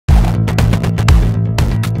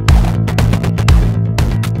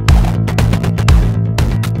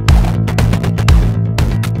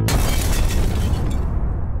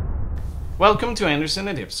Welcome to Anderson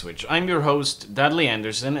at Ipswich. I'm your host, Dudley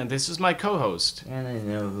Anderson, and this is my co-host. And I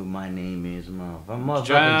know who my name is,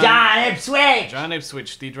 motherfucker. John Ipswich! John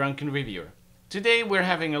Ipswich, the Drunken reviewer. Today we're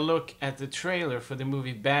having a look at the trailer for the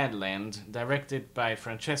movie Badland, directed by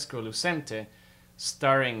Francesco Lucente,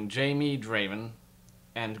 starring Jamie Draven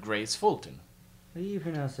and Grace Fulton. You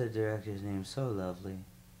pronounce that director's name so lovely.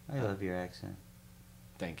 I love your accent.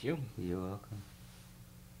 Thank you. You're welcome.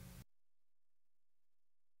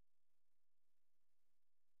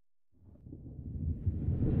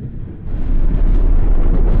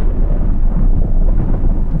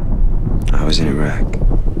 I was in Iraq.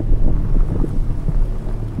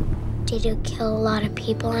 Did you kill a lot of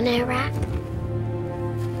people in Iraq?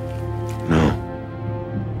 No.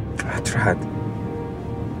 I tried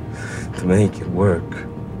to make it work.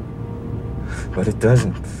 But it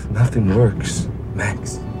doesn't. Nothing works,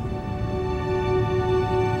 Max.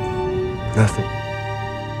 Nothing.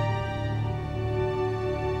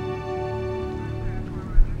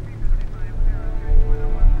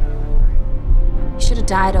 You should have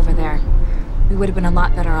died over there. We would have been a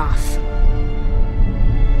lot better off.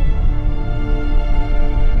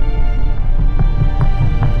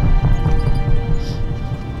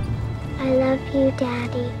 I love you,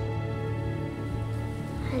 Daddy.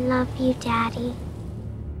 I love you, Daddy.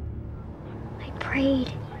 I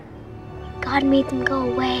prayed. God made them go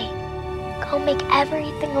away. God make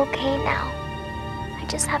everything okay now. I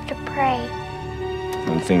just have to pray.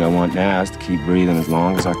 The only thing I want now is to keep breathing as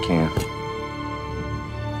long as I can.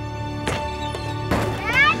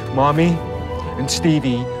 Mommy and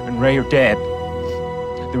Stevie and Ray are dead.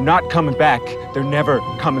 They're not coming back. They're never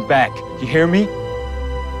coming back. You hear me?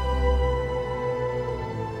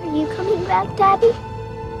 Are you coming back, Daddy?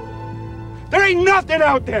 There ain't nothing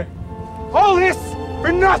out there. All this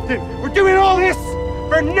for nothing. We're doing all this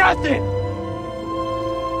for nothing.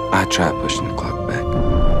 I tried pushing the clock back.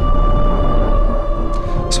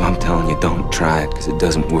 So I'm telling you, don't try it, because it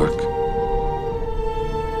doesn't work.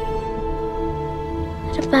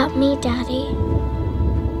 What about me, Daddy?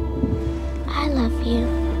 I love you.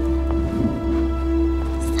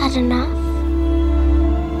 Is that enough?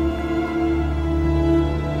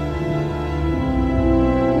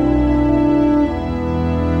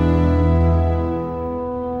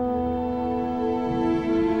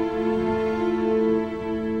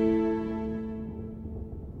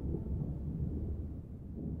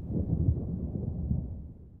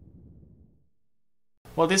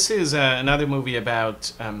 Well, this is another movie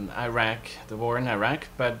about Iraq, the war in Iraq,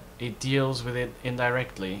 but it deals with it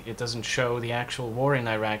indirectly. It doesn't show the actual war in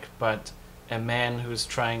Iraq, but a man who's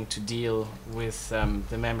trying to deal with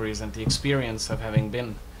the memories and the experience of having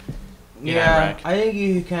been in Iraq. I think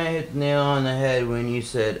you kind of hit the nail on the head when you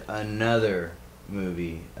said another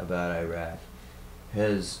movie about Iraq.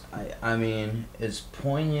 Because, I mean, as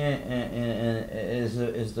poignant and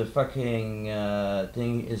as the fucking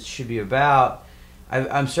thing should be about,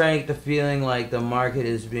 I'm starting to get the feeling like the market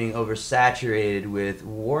is being oversaturated with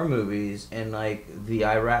war movies and like the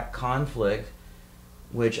Iraq conflict,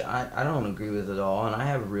 which I don't agree with at all, and I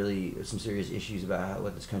have really some serious issues about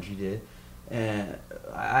what this country did. And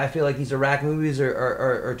I feel like these Iraq movies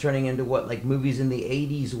are turning into what like movies in the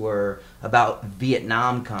 80s were about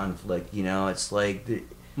Vietnam conflict. You know, it's like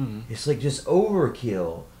it's like just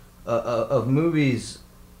overkill of movies.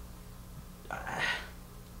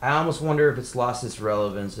 I almost wonder if it's lost its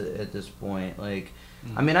relevance at this point. Like,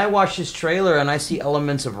 I mean, I watched this trailer and I see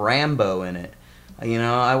elements of Rambo in it. You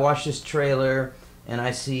know, I watch this trailer and I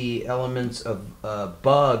see elements of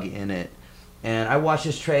Bug in it. And I watch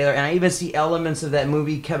this trailer and I even see elements of that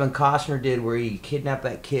movie Kevin Costner did where he kidnapped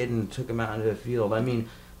that kid and took him out into the field. I mean,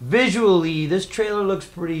 visually, this trailer looks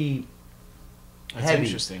pretty heavy. That's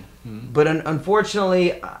interesting. But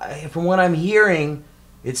unfortunately, from what I'm hearing,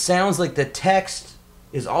 it sounds like the text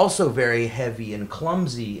is also very heavy and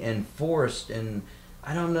clumsy and forced, and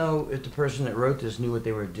I don't know if the person that wrote this knew what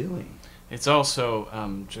they were doing. It's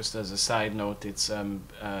also, just as a side note, it's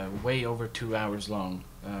way over 2 hours long.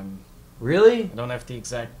 Really? I don't have the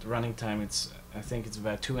exact running time. I think it's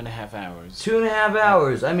about 2.5 hours. 2.5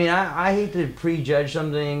 hours. I mean, I hate to prejudge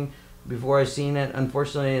something before I've seen it.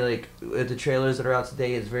 Unfortunately, like with the trailers that are out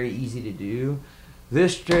today, it's very easy to do.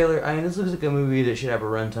 This trailer, I mean, this looks like a movie that should have a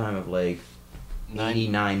runtime of like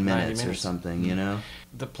 89 minutes or something, you know?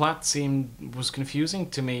 The plot was confusing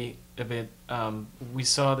to me a bit. We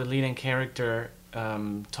saw the leading character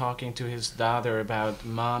talking to his daughter about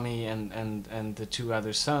mommy and the two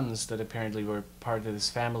other sons that apparently were part of his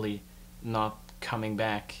family not coming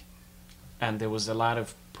back. And there was a lot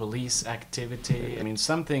of police activity. I mean,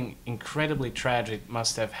 something incredibly tragic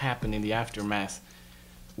must have happened in the aftermath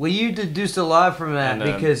Well, you deduced a lot from that, And,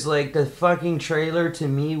 because like the fucking trailer to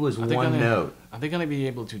me was one note. Are they gonna be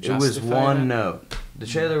able to justify It was one that? note. The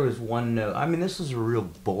trailer was one note. I mean, this was a real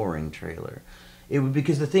boring trailer. It would,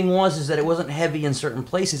 because the thing was is that it wasn't heavy in certain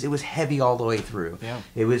places. It was heavy all the way through. Yeah.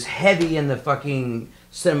 It was heavy in the fucking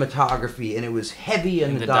cinematography, and it was heavy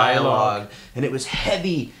in the dialogue, and it was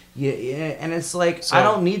heavy. Yeah, and it's like, So- I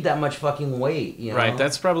don't need that much fucking weight. You know? Right,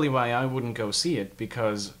 that's probably why I wouldn't go see it,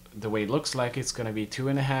 because the way it looks like, it's going to be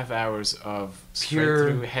 2.5 hours of straight Pure-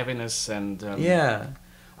 through heaviness and yeah.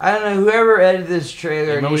 I don't know, whoever edited this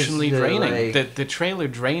trailer emotionally needs to, draining. like, The trailer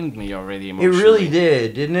drained me already it emotionally. really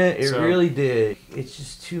did, didn't it? It So- really did. It's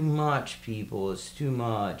just too much, people. It's too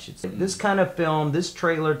much. It's this kind of film. This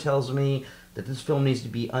trailer tells me that this film needs to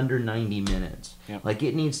be under 90 minutes. Yeah. Like,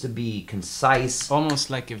 it needs to be concise. Almost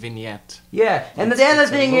like a vignette. Yeah, and It's- the other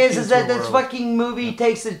it's a thing look is into that a this world. fucking movie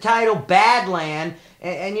takes the title Badland,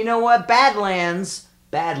 and you know what? Badlands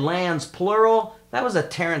plural. That was a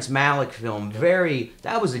Terrence Malick film.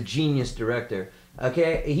 That was a genius director.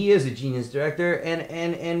 Okay, he is a genius director,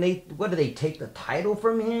 and they, what do they take the title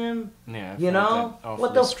from him? Yeah, I You find know, that what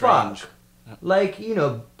awfully the strange. fuck? Like, you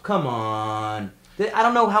know, come on. I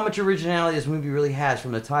don't know how much originality this movie really has.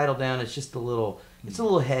 From the title down, it's just a little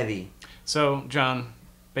heavy. So, John,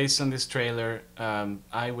 based on this trailer,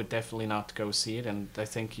 I would definitely not go see it, and I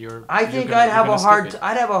think I you're think gonna- I'd you're have gonna a skip hard it.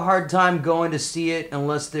 I'd have a hard time going to see it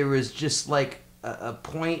unless there was just like a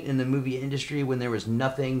point in the movie industry when there was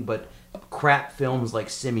nothing but crap films like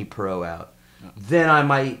Semi-Pro out. Then I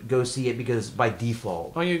might go see it because by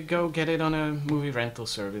default. Or you go get it on a movie rental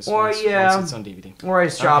service Or, once it's on DVD. Or I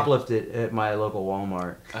shoplift it at my local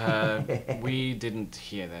Walmart. We didn't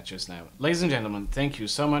hear that just now. Ladies and gentlemen, thank you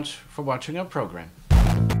so much for watching our program.